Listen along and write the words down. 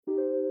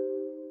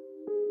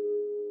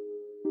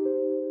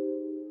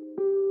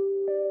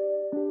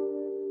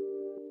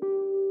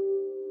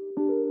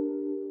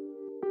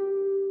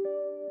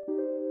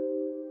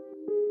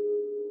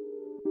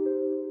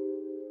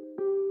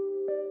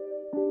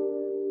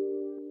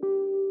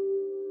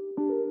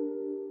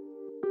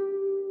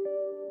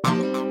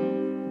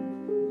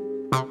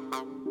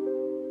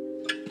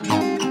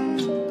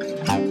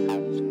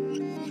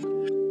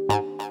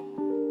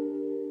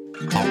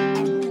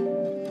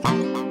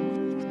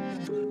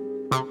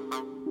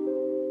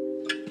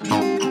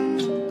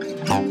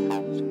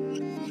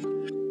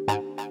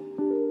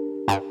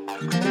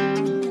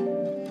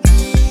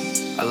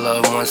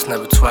once,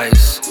 never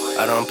twice.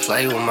 I don't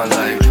play with my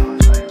life.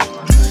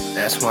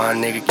 That's why a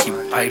nigga keep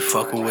a pipe,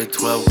 fuckin' with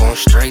 12, going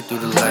straight through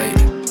the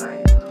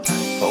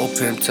light. Old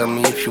pimp, tell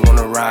me if you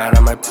wanna ride,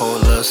 I might pull a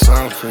little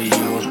something for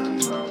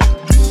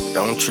you.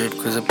 Don't trip,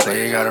 cause a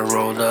player got it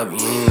rolled up,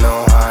 you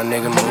know how a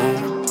nigga move.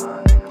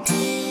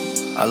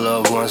 I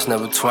love once,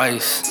 never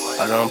twice,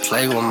 I don't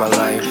play with my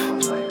life.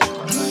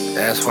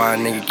 That's why a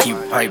nigga keep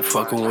a pipe,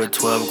 fucking with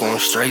 12, going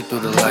straight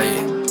through the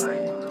light.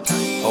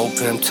 Old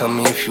pimp, tell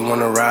me if you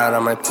wanna ride, I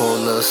might pull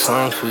a little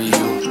something for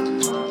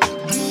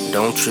you.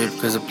 Don't trip,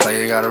 cause a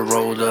player got it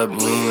rolled up,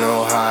 you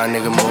know how a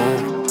nigga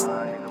move.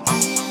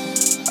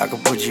 I can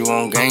put you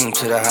on game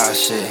to the hot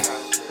shit,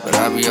 but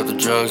I be up the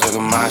drugs like a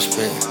mosh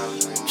pit.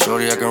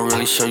 Shorty, I can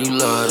really show you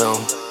love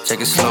though. Take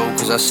it slow,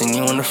 cause I seen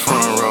you in the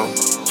front row.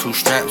 2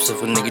 straps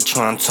if a nigga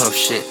trying tough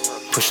shit.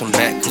 Push him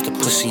back, cause the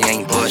pussy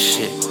ain't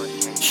bullshit.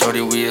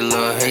 Shorty, we a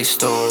little hate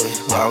story.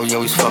 Why we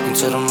always fucking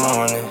till the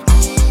morning?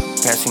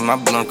 Pass me my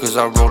blunt, cause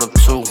I rolled up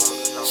 2.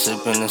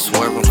 Sippin' and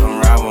swervin',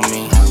 come ride with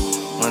me.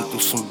 Went through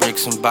some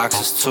bricks and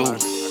boxes too.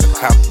 I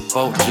copped the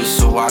boat just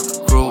so I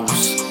could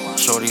cruise.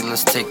 Shorty,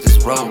 let's take this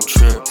road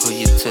trip. Put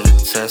you to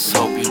the test,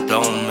 hope you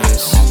don't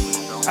miss.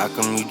 How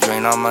come you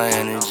drain all my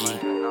energy?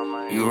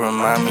 You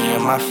remind me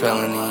of my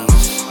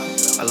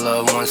felonies. I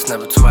love once,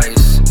 never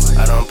twice.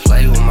 I don't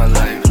play with my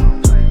life.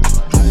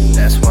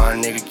 That's why a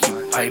nigga keep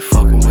a pipe,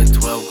 fucking with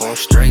 12, going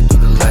straight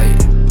through the light.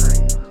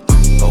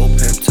 Old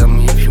pimp, tell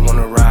me if you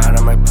wanna ride,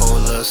 I might pull a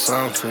little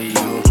something for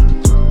you.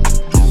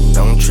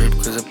 Don't trip,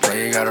 cause a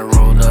player got it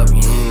rolled up,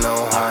 you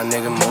know how a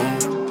nigga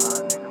move.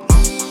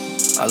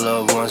 I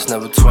love once,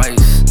 never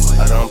twice,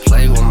 I don't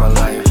play with my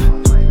life.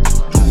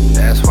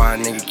 That's why a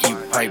nigga keep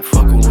a pipe,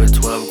 fucking with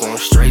 12, going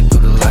straight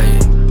through the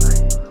light.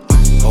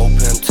 Old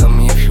pimp, tell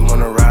me if you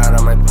wanna ride,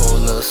 I might pull a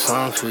little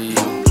something for you.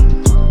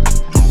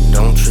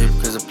 Don't trip,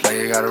 cause a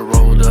player got it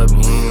rolled up,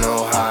 you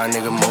know how a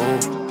nigga move.